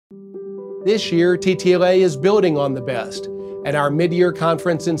This year, TTLA is building on the best at our Mid-Year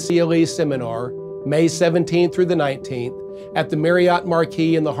Conference and CLE Seminar, May 17th through the 19th, at the Marriott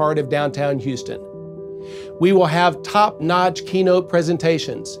Marquis in the heart of downtown Houston. We will have top-notch keynote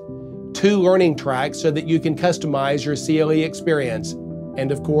presentations, 2 learning tracks so that you can customize your CLE experience,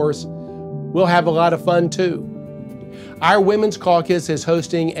 and of course, we'll have a lot of fun too. Our Women's Caucus is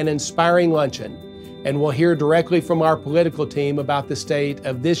hosting an inspiring luncheon, and we'll hear directly from our political team about the state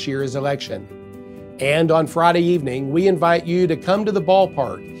of this year's election. And on Friday evening, we invite you to come to the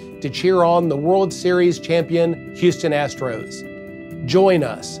ballpark to cheer on the World Series champion Houston Astros. Join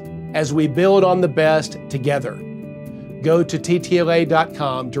us as we build on the best together. Go to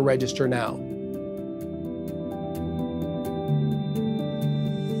TTLA.com to register now.